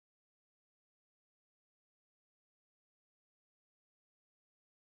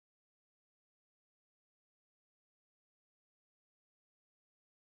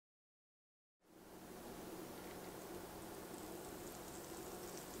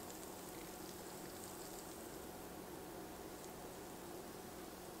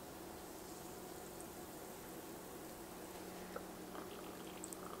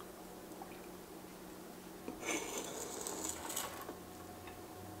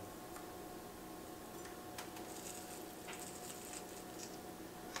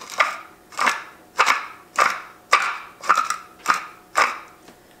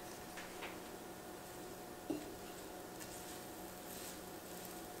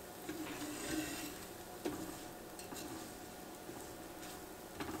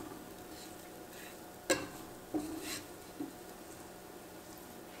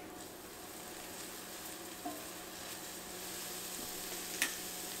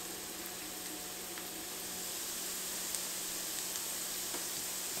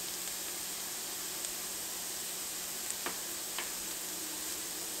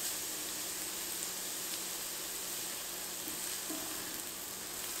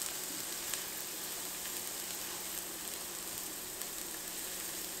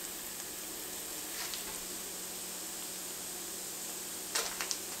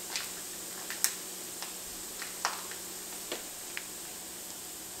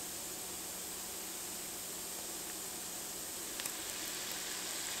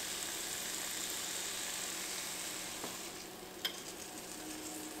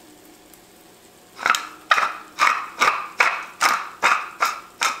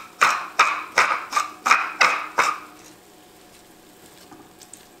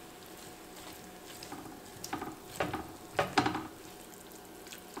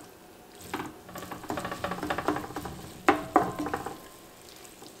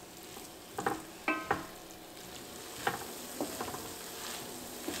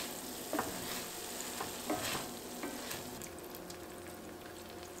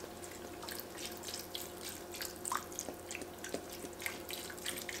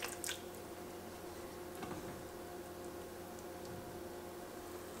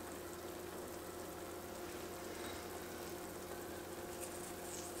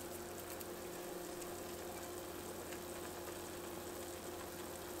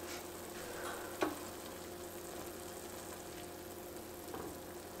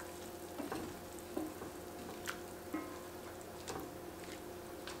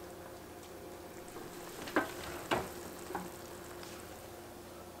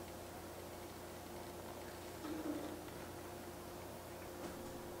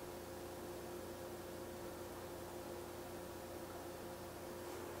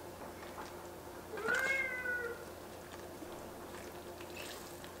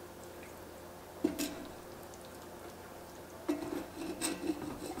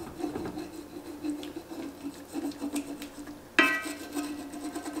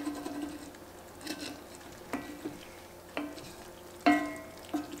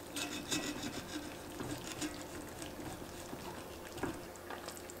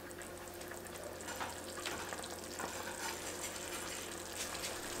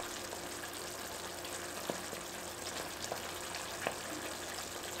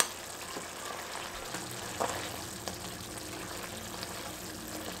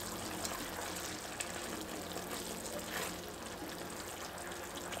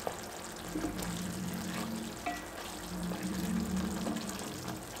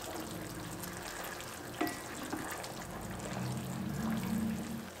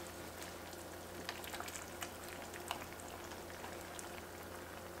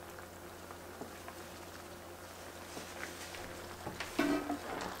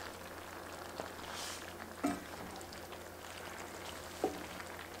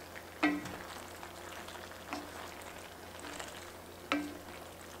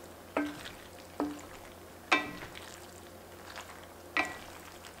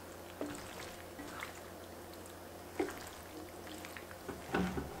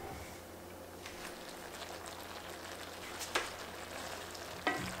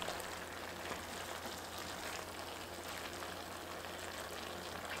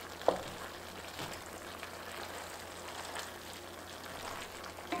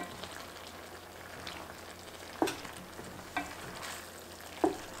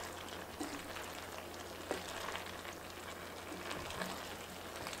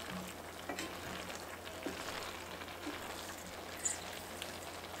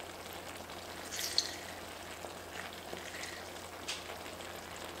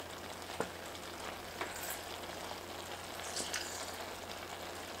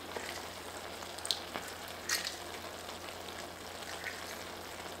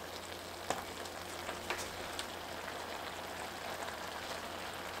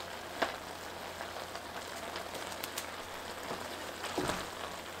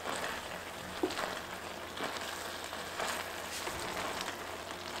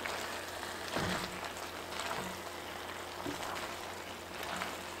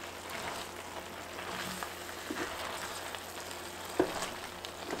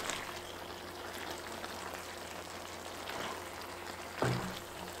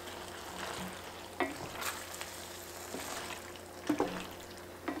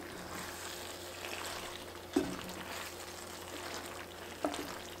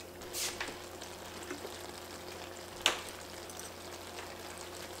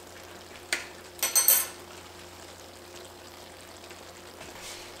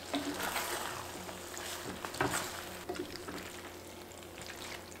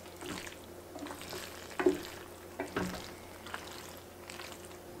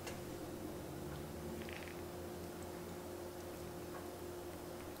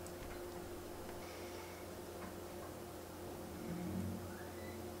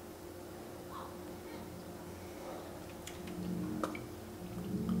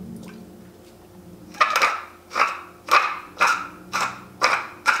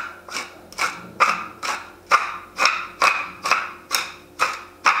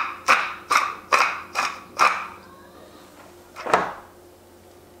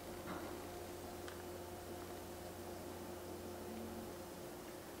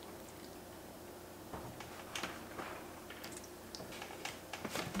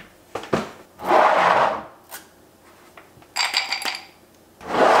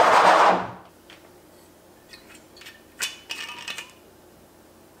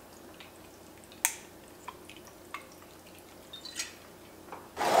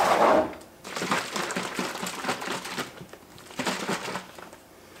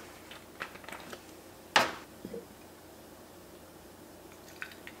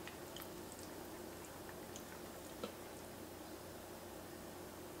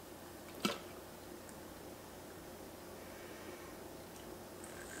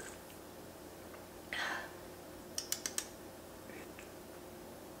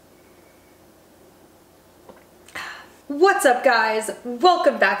What's up guys?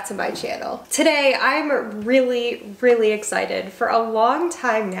 Welcome back to my channel. Today I'm really excited. For a long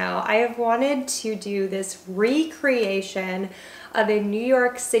time now I have wanted to do this recreation of a New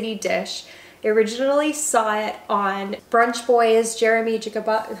York City dish. I originally saw it on Brunch Boys Jeremy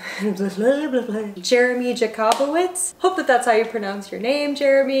Jacobowitz. Hope that that's how you pronounce your name,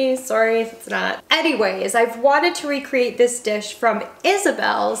 Jeremy. Sorry if it's not. Anyways, I've wanted to recreate this dish from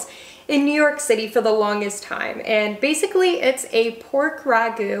Isabelle's in New York City for the longest time, and basically it's a pork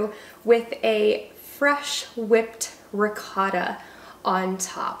ragu with a fresh whipped ricotta on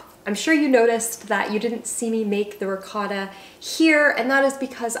top. I'm sure you noticed that you didn't see me make the ricotta here, and that is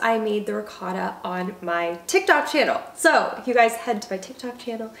because I made the ricotta on my TikTok channel. So if you guys head to my TikTok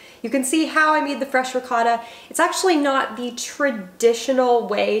channel, you can see how I made the fresh ricotta. It's actually not the traditional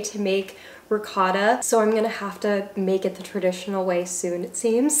way to make ricotta, so I'm gonna have to make it the traditional way soon, it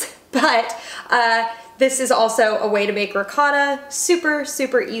seems. But this is also a way to make ricotta,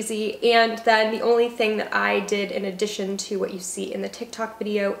 super easy. And then the only thing that I did in addition to what you see in the TikTok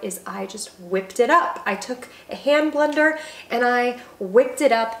video is I just whipped it up. I took a hand blender and I whipped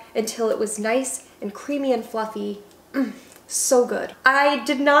it up until it was nice and creamy and fluffy. So good. I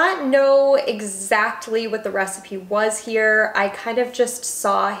did not know exactly what the recipe was here. I kind of just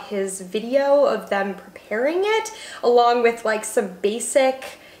saw his video of them preparing it, along with like some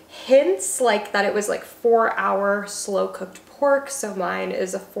basic hints, like that it was like 4-hour slow cooked pork. So mine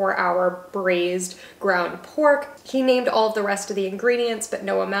is a 4-hour braised ground pork. He named all of the rest of the ingredients, but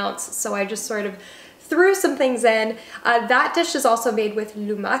no amounts. So I just sort of threw some things in. That dish is also made with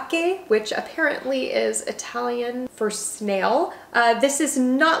lumache, which apparently is Italian for snail. This is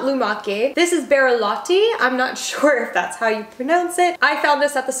not lumache. This is barilotti. I'm not sure if that's how you pronounce it. I found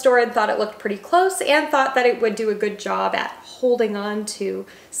this at the store and thought it looked pretty close and thought that it would do a good job at holding on to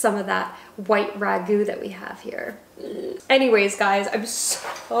some of that white ragu that we have here. Anyways, guys, I'm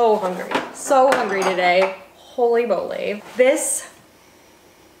so hungry today. Holy moly. This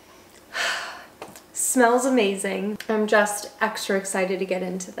smells amazing. I'm just extra excited to get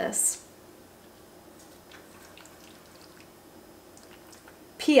into this.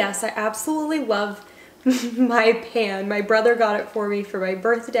 P.S. I absolutely love my pan. My brother got it for me for my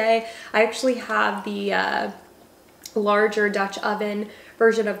birthday. I actually have the larger Dutch oven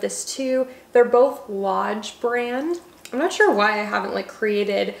version of this too. They're both Lodge brand. I'm not sure why I haven't like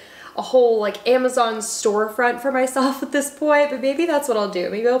created a whole like Amazon storefront for myself at this point, but maybe that's what I'll do.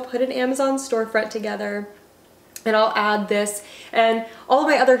 Maybe I'll put an Amazon storefront together and I'll add this and all of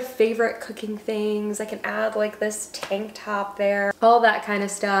my other favorite cooking things. I can add like this tank top there, all that kind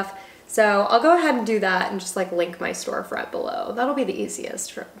of stuff. So I'll go ahead and do that and just like link my storefront below. That'll be the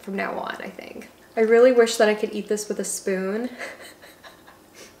easiest from now on, I think. I really wish that I could eat this with a spoon,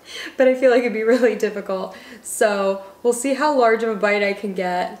 but I feel like it'd be really difficult. So we'll see how large of a bite I can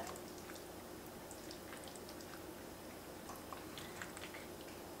get.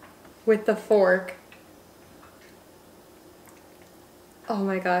 With the fork. Oh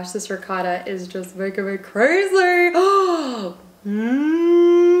my gosh, this ricotta is just making me crazy. Oh,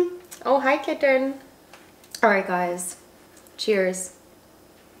 oh, hi kitten. All right, guys, cheers.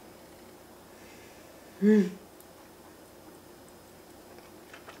 Oh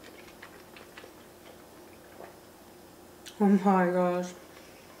my gosh.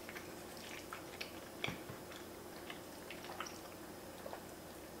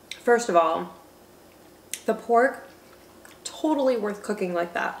 First of all, the pork, totally worth cooking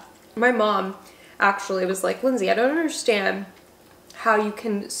like that. My mom actually was like, Lindsay, I don't understand how you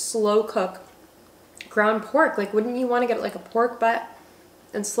can slow cook ground pork. Like, wouldn't you want to get like a pork butt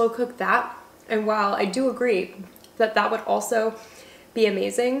and slow cook that? And while I do agree that that would also be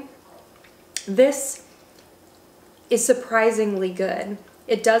amazing, this is surprisingly good.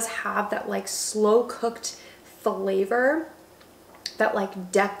 It does have that like slow cooked flavor, that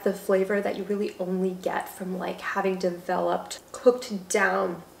like depth of flavor that you really only get from like having developed cooked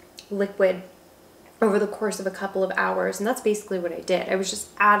down liquid over the course of a couple of hours. And that's basically what I did. I was just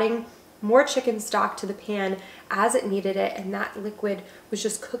adding more chicken stock to the pan as it needed it, and that liquid was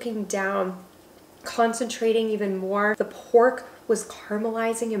just cooking down, concentrating even more. The pork was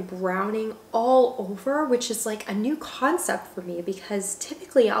caramelizing and browning all over, which is like a new concept for me because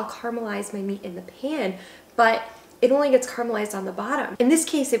typically I'll caramelize my meat in the pan, but it only gets caramelized on the bottom. In this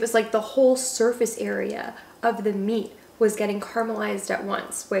case, it was like the whole surface area of the meat was getting caramelized at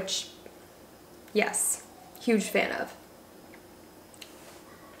once, which, yes, huge fan of.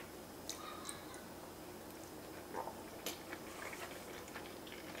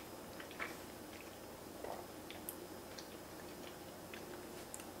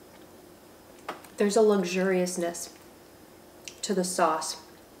 There's a luxuriousness to the sauce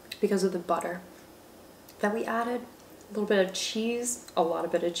because of the butter that we added. A little bit of cheese, a lot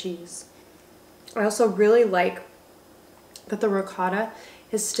of bit of cheese. I also really like that the ricotta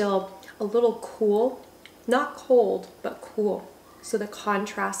is still a little cool, not cold, but cool. So the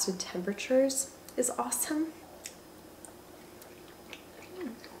contrast in temperatures is awesome.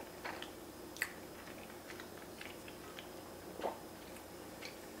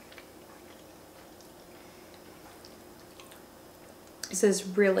 This is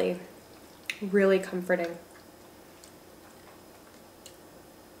really, really comforting.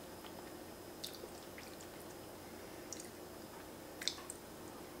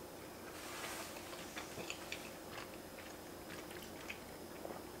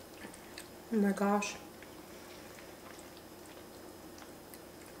 Oh my gosh.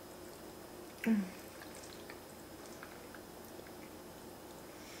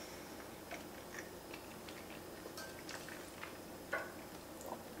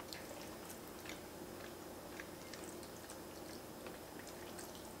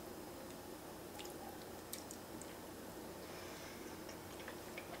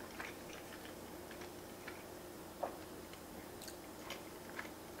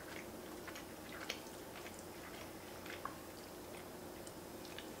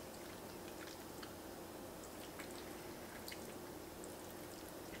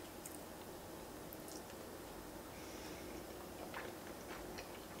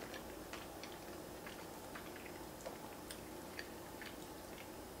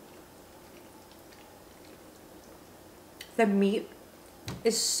 The meat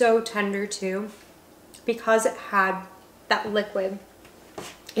is so tender too, because it had that liquid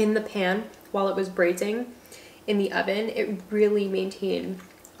in the pan while it was braising in the oven. It really maintained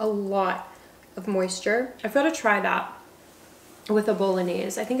a lot of moisture. I've got to try that with a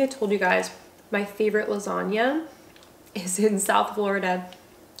bolognese. I think I told you guys my favorite lasagna is in South Florida,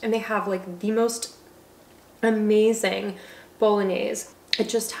 and they have like the most amazing bolognese. It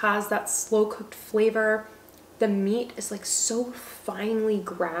just has that slow cooked flavor. The meat is like so finely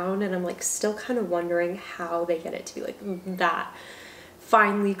ground, and I'm like still kind of wondering how they get it to be like that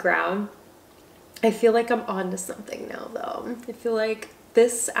finely ground. I feel like I'm onto something now though. I feel like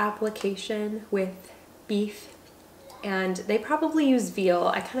this application with beef, and they probably use veal.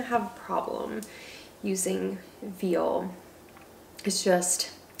 I kind of have a problem using veal. It's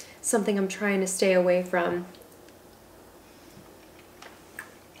just something I'm trying to stay away from.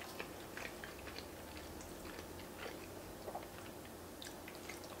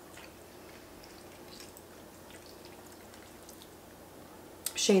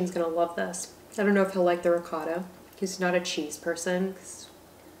 Shane's gonna love this. I don't know if he'll like the ricotta. He's not a cheese person,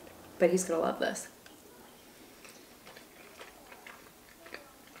 but he's gonna love this.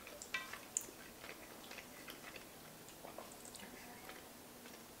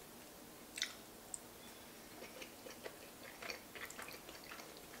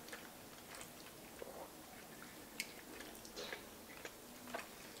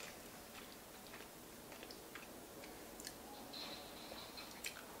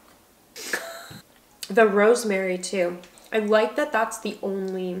 The rosemary too. I like that that's the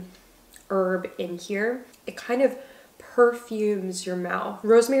only herb in here. It kind of perfumes your mouth.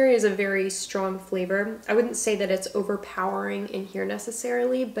 Rosemary is a very strong flavor. I wouldn't say that it's overpowering in here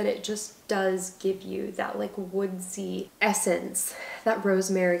necessarily, but it just does give you that like woodsy essence that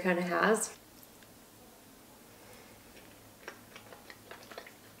rosemary kind of has.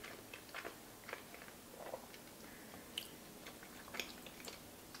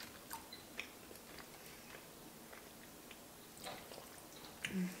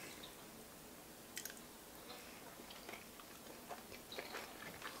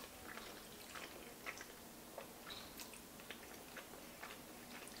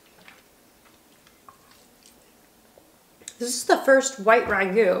 This is the first white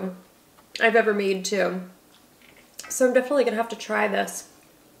ragu I've ever made too. So I'm definitely gonna have to try this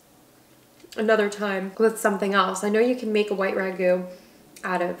another time with something else. I know you can make a white ragu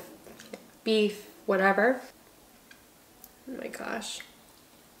out of beef, whatever. Oh my gosh.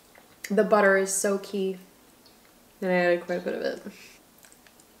 The butter is so key. And I added quite a bit of it.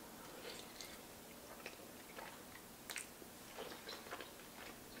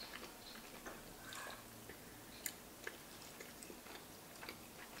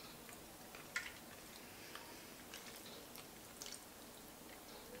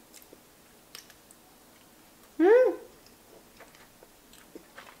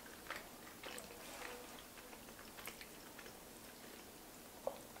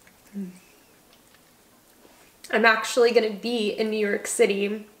 I'm actually going to be in New York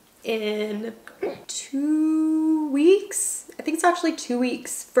City in 2 weeks. I think it's it's actually 2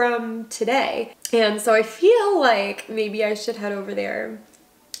 weeks from today. And so I feel like maybe I should head over there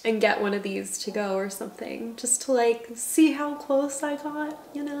and get one of these to go or something, just to like see how close I got,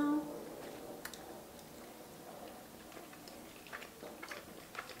 you know?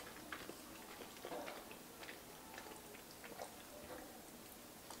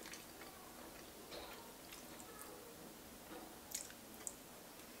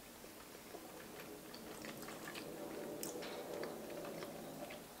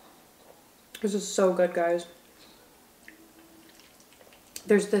 This is so good, guys.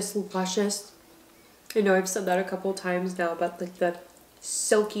 There's this luscious, I know I've said that a couple times now, but like the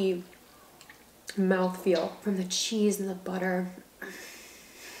silky mouthfeel from the cheese and the butter.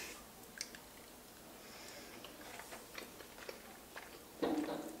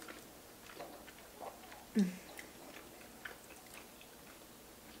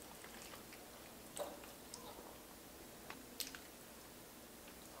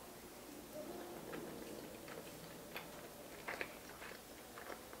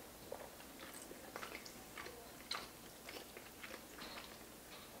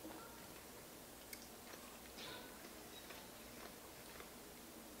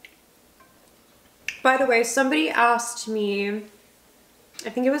 By the way, somebody asked me, I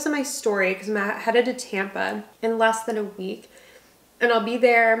think it was in my story, because I'm headed to Tampa in less than a week, and I'll be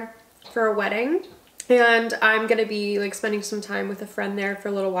there for a wedding, and I'm gonna be like spending some time with a friend there for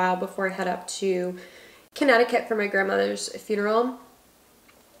a little while before I head up to Connecticut for my grandmother's funeral.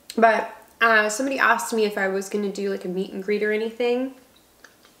 But somebody asked me if I was gonna do like a meet and greet or anything.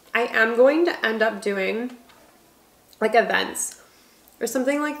 I am going to end up doing like events or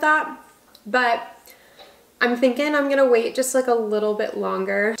something like that, but I'm thinking I'm gonna wait just like a little bit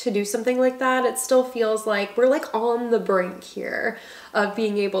longer to do something like that. It still feels like we're like on the brink here of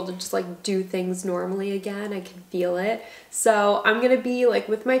being able to just like do things normally again. I can feel it. So I'm gonna be like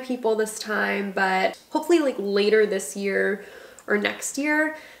with my people this time, but hopefully like later this year or next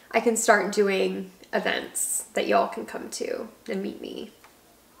year, I can start doing events that y'all can come to and meet me.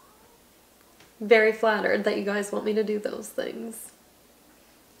 Very flattered that you guys want me to do those things.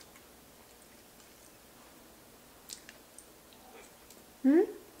 Hmm?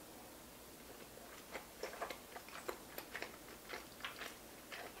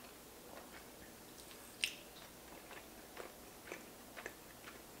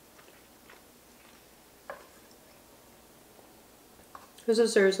 This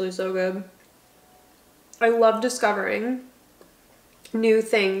is seriously so good. I love discovering new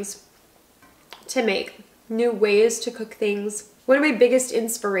things to make, new ways to cook things. One of my biggest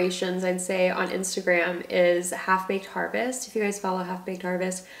inspirations, I'd say, on Instagram is Half Baked Harvest. If you guys follow Half Baked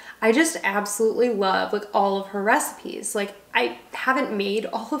Harvest, I just absolutely love like all of her recipes. Like I haven't made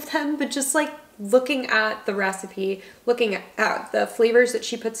all of them, but just like looking at the recipe, looking at the flavors that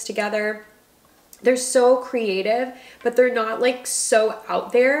she puts together, they're so creative, but they're not like so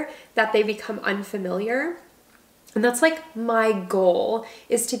out there that they become unfamiliar. And that's like my goal,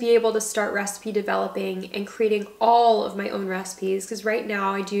 is to be able to start recipe developing and creating all of my own recipes. Because right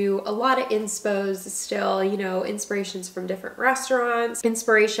now I do a lot of inspos still, you know, inspirations from different restaurants,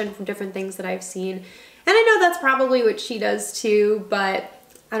 inspiration from different things that I've seen. And I know that's probably what she does too, but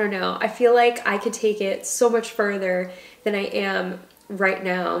I don't know. I feel like I could take it so much further than I am right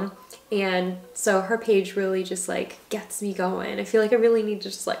now. And so her page really just like gets me going. I feel like I really need to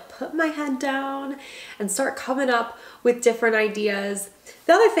just like put my head down and start coming up with different ideas.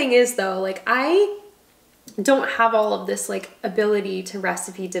 The other thing is though, like I don't have all of this like ability to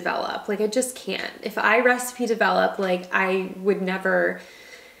recipe develop. Like I just can't. If I recipe develop, like I would never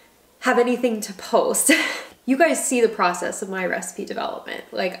have anything to post. You guys see the process of my recipe development.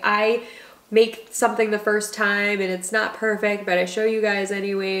 Like I make something the first time and it's not perfect, but I show you guys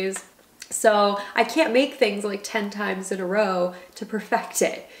anyways. So I can't make things like 10 times in a row to perfect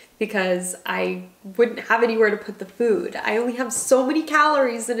it because I wouldn't have anywhere to put the food. I only have so many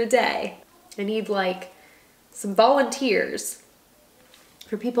calories in a day. I need like some volunteers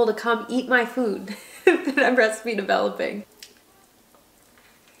for people to come eat my food that I'm recipe developing.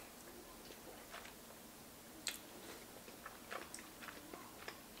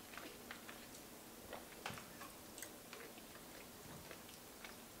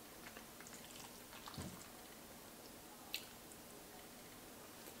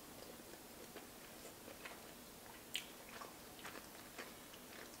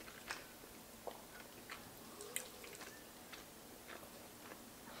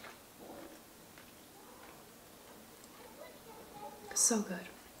 So good.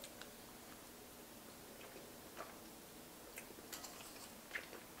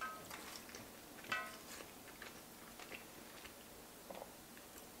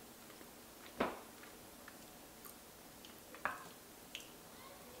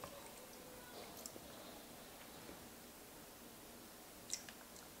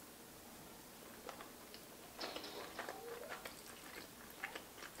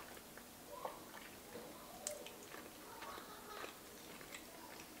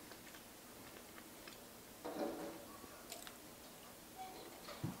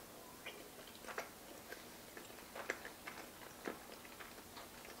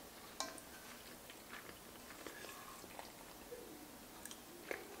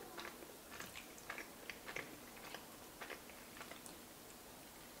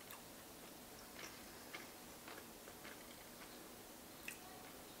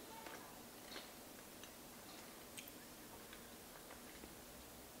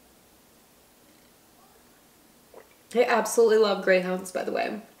 I absolutely love Greyhounds, by the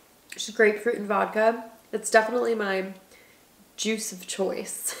way. Just grapefruit and vodka. It's definitely my juice of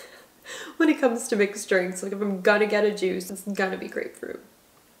choice when it comes to mixed drinks. Like if I'm gonna get a juice, it's gonna be grapefruit.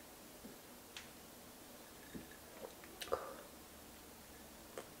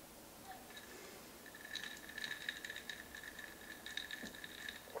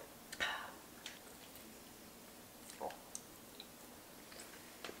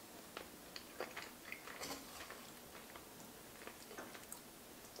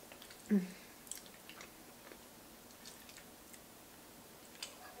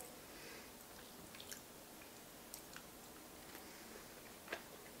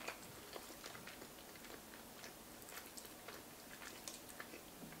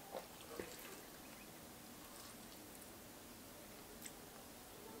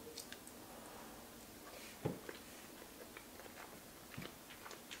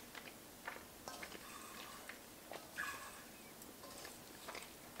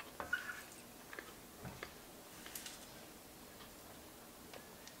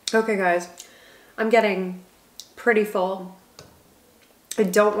 Okay guys, I'm getting pretty full. I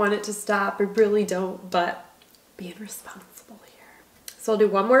don't want it to stop, I really don't, but being responsible here. So I'll do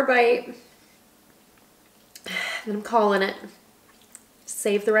one more bite, and I'm calling it.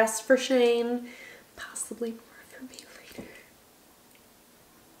 Save the rest for Shane, possibly more for me later.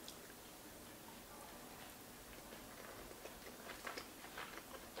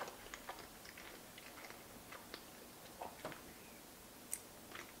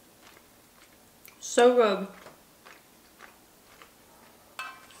 So good.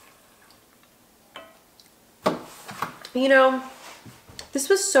 You know, this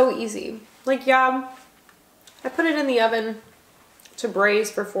was so easy. Like, yeah, I put it in the oven to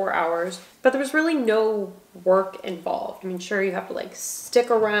braise for 4 hours, but there was really no work involved. I mean, sure, you have to like stick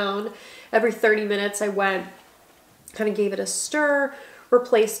around. Every 30 minutes I went, kind of gave it a stir,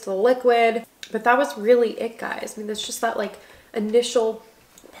 replaced the liquid, but that was really it, guys. I mean, there's just that like initial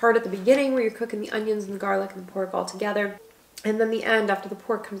part at the beginning where you're cooking the onions and the garlic and the pork all together. And then the end after the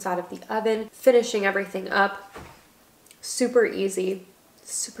pork comes out of the oven, finishing everything up. Super easy,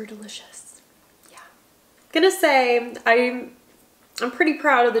 super delicious. Yeah. Gonna say I'm pretty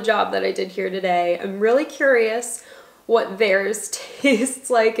proud of the job that I did here today. I'm really curious what theirs tastes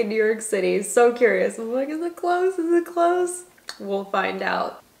like in New York City. So curious. I'm like, is it close? Is it close? We'll find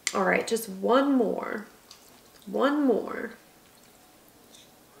out. All right, just one more. One more.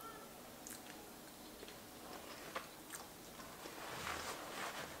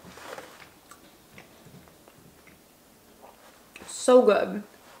 So good.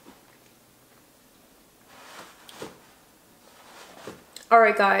 All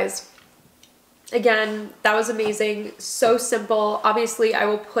right, guys. Again, that was amazing. So simple. Obviously, I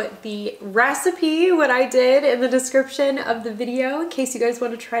will put the recipe, what I did, in the description of the video in case you guys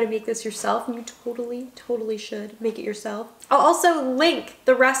want to try to make this yourself. And you totally should make it yourself. I'll also link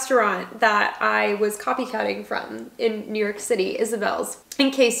the restaurant that I was copycatting from in New York City, Isabelle's, in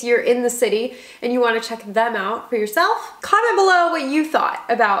case you're in the city and you want to check them out for yourself. Comment below what you thought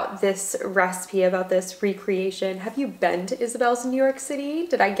about this recipe, about this recreation. Have you been to Isabelle's in New York City?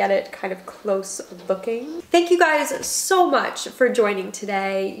 Did I get it kind of close looking? Thank you guys so much for joining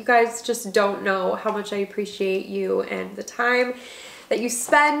today. You guys just don't know how much I appreciate you and the time that you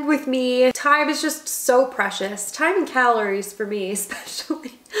spend with me. Time is just so precious. Time and calories for me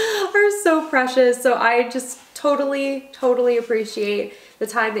especially are so precious. So I just totally appreciate the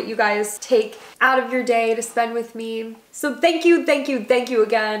time that you guys take out of your day to spend with me. So thank you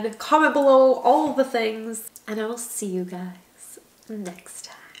again. Comment below all the things, and I will see you guys next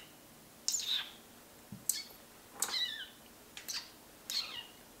time.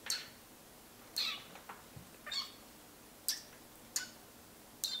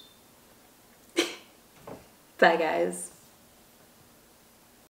 Bye guys.